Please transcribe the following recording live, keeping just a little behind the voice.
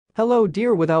Hello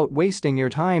dear, without wasting your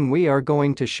time we are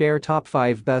going to share top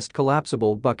 5 best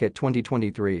collapsible bucket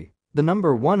 2023. The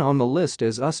number 1 on the list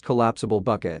is US collapsible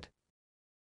bucket.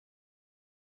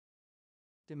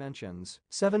 Dimensions: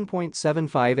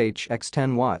 7.75 x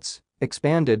 10 watts,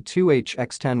 expanded 2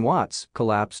 x 10 watts,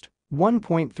 collapsed,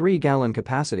 1.3 gallon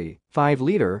capacity, 5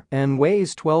 liter, and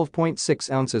weighs 12.6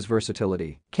 ounces.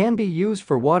 Versatility: can be used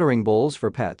for watering bowls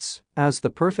for pets, as the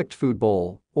perfect food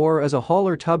bowl, or as a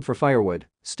hauler tub for firewood,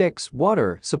 sticks,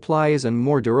 water supplies, and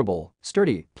more durable,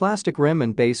 sturdy, plastic rim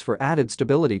and base for added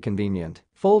stability. Convenient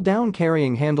fold-down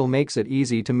carrying handle makes it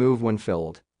easy to move when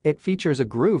filled. It features a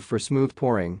groove for smooth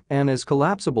pouring and is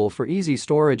collapsible for easy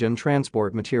storage and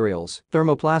transport. Materials: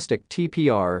 thermoplastic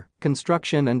TPR,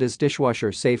 construction, and is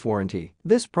dishwasher safe. Warranty: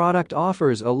 this product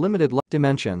offers a limited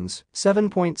dimensions: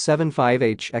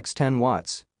 7.75 x 10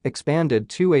 watts, expanded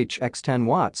 2 x 10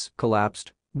 watts,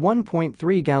 collapsed,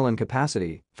 1.3 gallon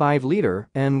capacity, 5 liter,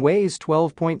 and weighs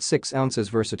 12.6 ounces.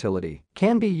 Versatility: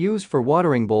 can be used for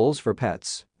watering bowls for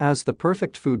pets, as the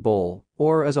perfect food bowl,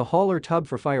 or as a hauler tub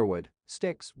for firewood,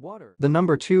 sticks, water. The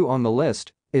number 2 on the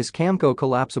list is Camco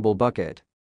collapsible bucket.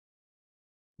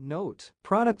 Note: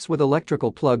 products with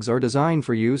electrical plugs are designed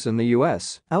for use in the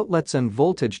US. Outlets and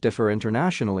voltage differ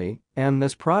internationally, and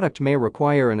this product may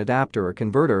require an adapter or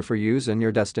converter for use in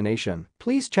your destination.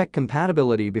 Please check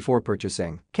compatibility before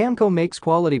purchasing. Camco makes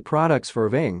quality products for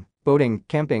RVing, boating,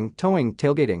 camping, towing,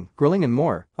 tailgating, grilling, and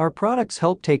more. Our products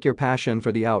help take your passion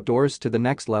for the outdoors to the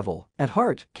next level. At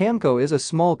heart, Camco is a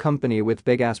small company with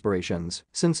big aspirations.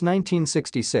 Since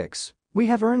 1966, we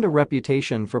have earned a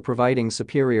reputation for providing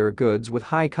superior goods with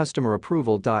high customer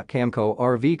approval. Camco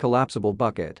RV collapsible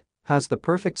bucket has the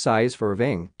perfect size for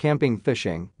RVing, camping,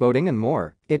 fishing, boating, and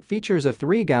more. It features a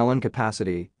 3-gallon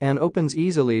capacity and opens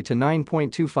easily to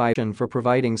 9.25 for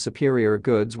providing superior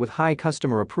goods with high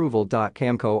customer approval.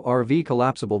 Camco RV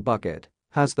collapsible bucket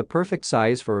has the perfect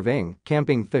size for RVing,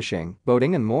 camping, fishing,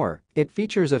 boating, and more. It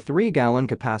features a 3-gallon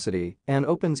capacity and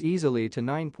opens easily to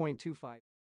 9.25.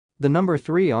 The number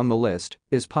 3 on the list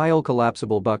is Pile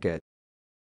collapsible bucket.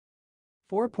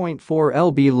 4.4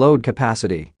 lb load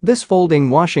capacity. This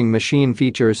folding washing machine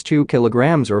features 2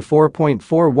 kilograms or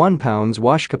 4.41 pounds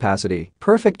wash capacity.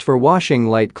 Perfect for washing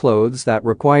light clothes that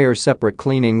require separate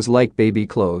cleanings like baby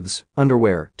clothes,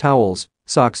 underwear, towels,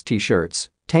 socks,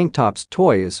 t-shirts, tank tops,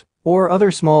 toys, or other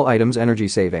small items. Energy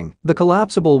saving. The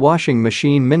collapsible washing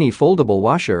machine mini foldable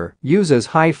washer uses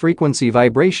high-frequency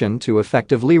vibration to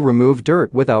effectively remove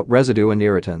dirt without residue and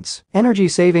irritants. Energy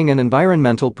saving and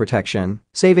environmental protection,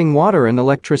 saving water and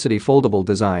electricity. Foldable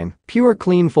design. Pure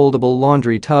clean foldable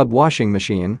laundry tub washing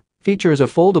machine. Features a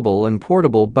foldable and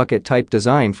portable bucket type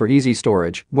design for easy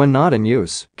storage when not in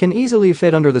use. Can easily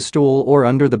fit under the stool or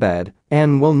under the bed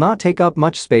and will not take up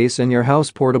much space in your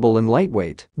house. Portable and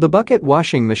lightweight. The bucket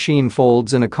washing machine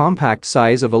folds in a compact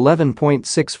size of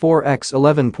 11.64 x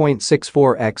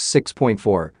 11.64 x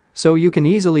 6.4, so you can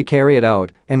easily carry it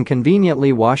out and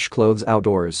conveniently wash clothes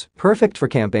outdoors. Perfect for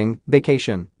camping,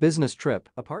 vacation, business trip,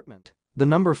 apartment. The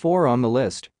number 4 on the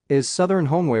list is Southern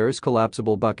Homeware's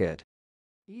collapsible bucket.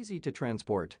 Easy to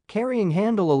transport. Carrying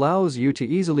handle allows you to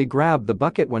easily grab the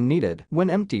bucket when needed. When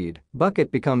emptied, bucket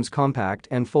becomes compact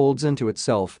and folds into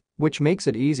itself, which makes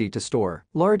it easy to store.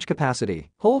 Large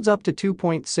capacity. Holds up to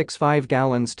 2.65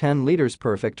 gallons, 10 liters.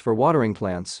 Perfect for watering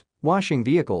plants, washing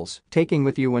vehicles, taking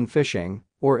with you when fishing,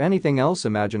 or anything else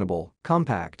imaginable.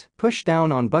 Compact. Push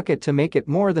down on bucket to make it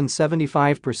more than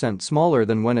 75% smaller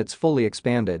than when it's fully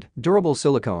expanded. Durable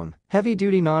silicone.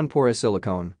 Heavy-duty non-porous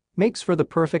silicone. Makes for the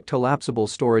perfect collapsible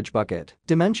storage bucket.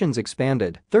 Dimensions: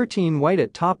 expanded, 13 wide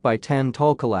at top by 10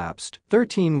 tall, collapsed,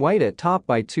 13 wide at top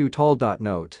by 2 tall.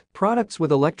 Note: products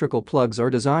with electrical plugs are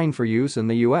designed for use in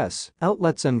the US.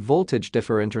 Outlets and voltage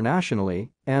differ internationally,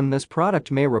 and this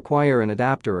product may require an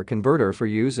adapter or converter for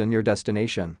use in your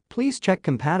destination. Please check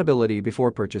compatibility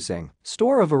before purchasing.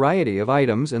 Store a variety of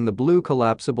items in the blue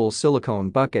collapsible silicone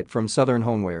bucket from Southern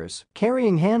Homewares.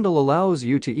 Carrying handle allows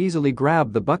you to easily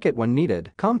grab the bucket when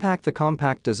needed. The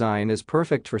compact design is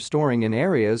perfect for storing in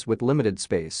areas with limited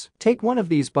space. Take one of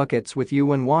these buckets with you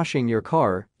when washing your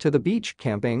car, to the beach,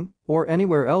 camping, or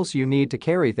anywhere else you need to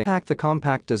carry things. The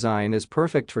compact design is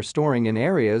perfect for storing in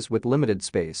areas with limited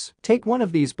space. Take one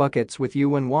of these buckets with you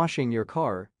when washing your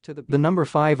car, to the number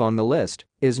 5 on the list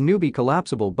is Newbie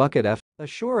collapsible bucket. A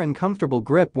sure and comfortable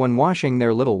grip when washing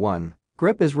their little one.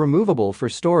 Grip is removable for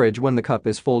storage when the cup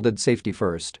is folded. Safety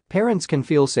first. Parents can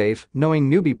feel safe knowing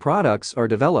Newbie products are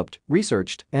developed,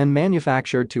 researched, and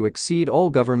manufactured to exceed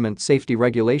all government safety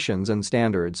regulations and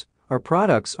standards. Our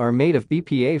products are made of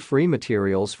BPA-free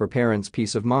materials for parents'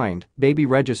 peace of mind. Baby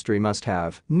registry must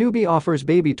have. Newbie offers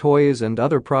baby toys and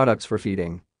other products for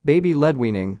feeding, baby-led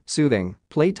weaning, soothing,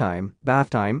 playtime,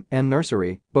 bathtime, and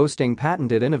nursery, boasting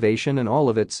patented innovation in all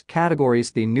of its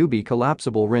categories. The newbie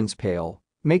collapsible rinse pail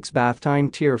makes bath time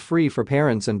tear-free for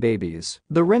parents and babies.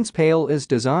 The rinse pail is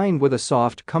designed with a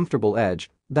soft, comfortable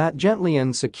edge that gently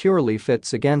and securely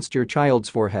fits against your child's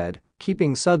forehead,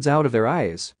 keeping suds out of their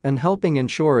eyes and helping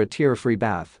ensure a tear-free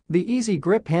bath. The easy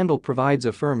grip handle provides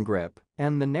a firm grip,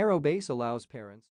 and the narrow base allows parents